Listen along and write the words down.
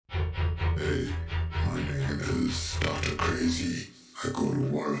is Dr. Crazy. I go to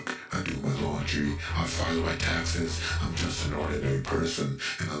work, I do my laundry, I file my taxes. I'm just an ordinary person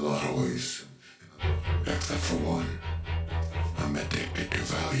in a lot of ways. Except for one. I'm addicted to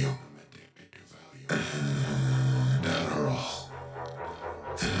Valium. And Adderall.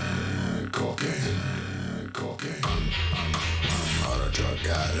 And cocaine. I'm not a drug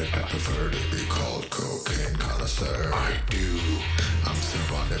addict, I prefer to be called cocaine connoisseur. I do. I'm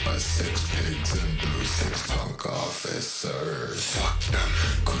surrounded by 6 pigs and blue 6 punk officers. Fuck them.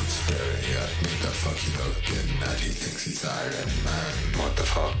 Quit staring at me, the fuck you looking at? He thinks he's Iron Man.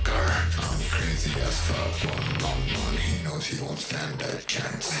 Motherfucker. I'm crazy as fuck, one. He knows he won't stand a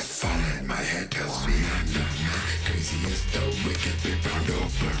chance. That fun in my head tells me I'm the man. Crazy is the wicked big brown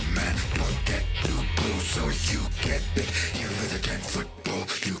Doberman. Don't get too close so you get bit. You with a 10-foot pole,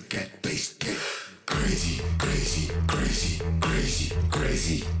 you get basted. Crazy.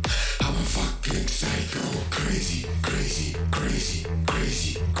 I'm a fucking psycho. Crazy.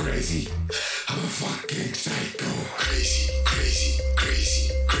 I'm a fucking psycho. Crazy. Crazy.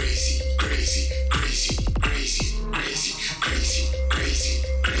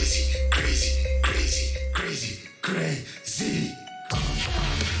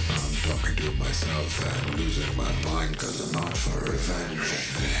 I'm talking to myself and losing my mind cause I'm out for revenge.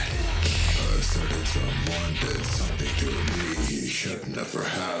 A certain someone did something to me he should never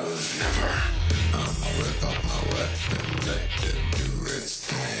have. Never. I'm without my weapon, let it do its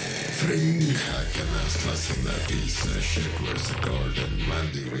thing. I can slicing that piece of shit. Where's the garden?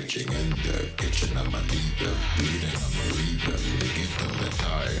 Mandy reaching in the kitchen. I'ma leave them bleeding. I'ma leave them leaking till the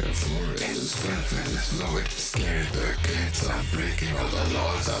tire floor is flat. Slow it, scare the kids. I'm breaking all the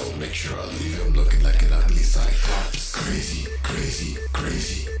laws. I will make sure I leave him looking like an ugly cyclops. Crazy.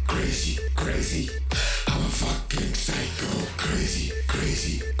 I'm a fucking psycho. Crazy.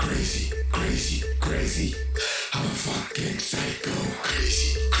 I'm a fucking psycho.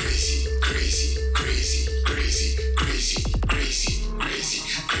 Crazy.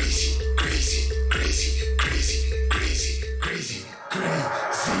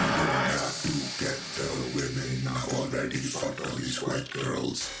 To get the women, I've already fucked all these white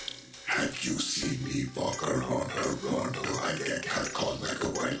girls. Have you seen me walk around her rondo? I get catcalled like a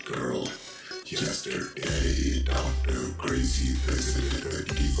white girl. Yesterday, Dr. Crazy visited the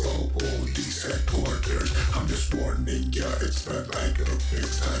DOOD's headquarters. I'm just warning ya, it's been like a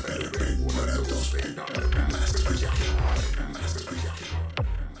fix. I better bring one of those big masks for ya.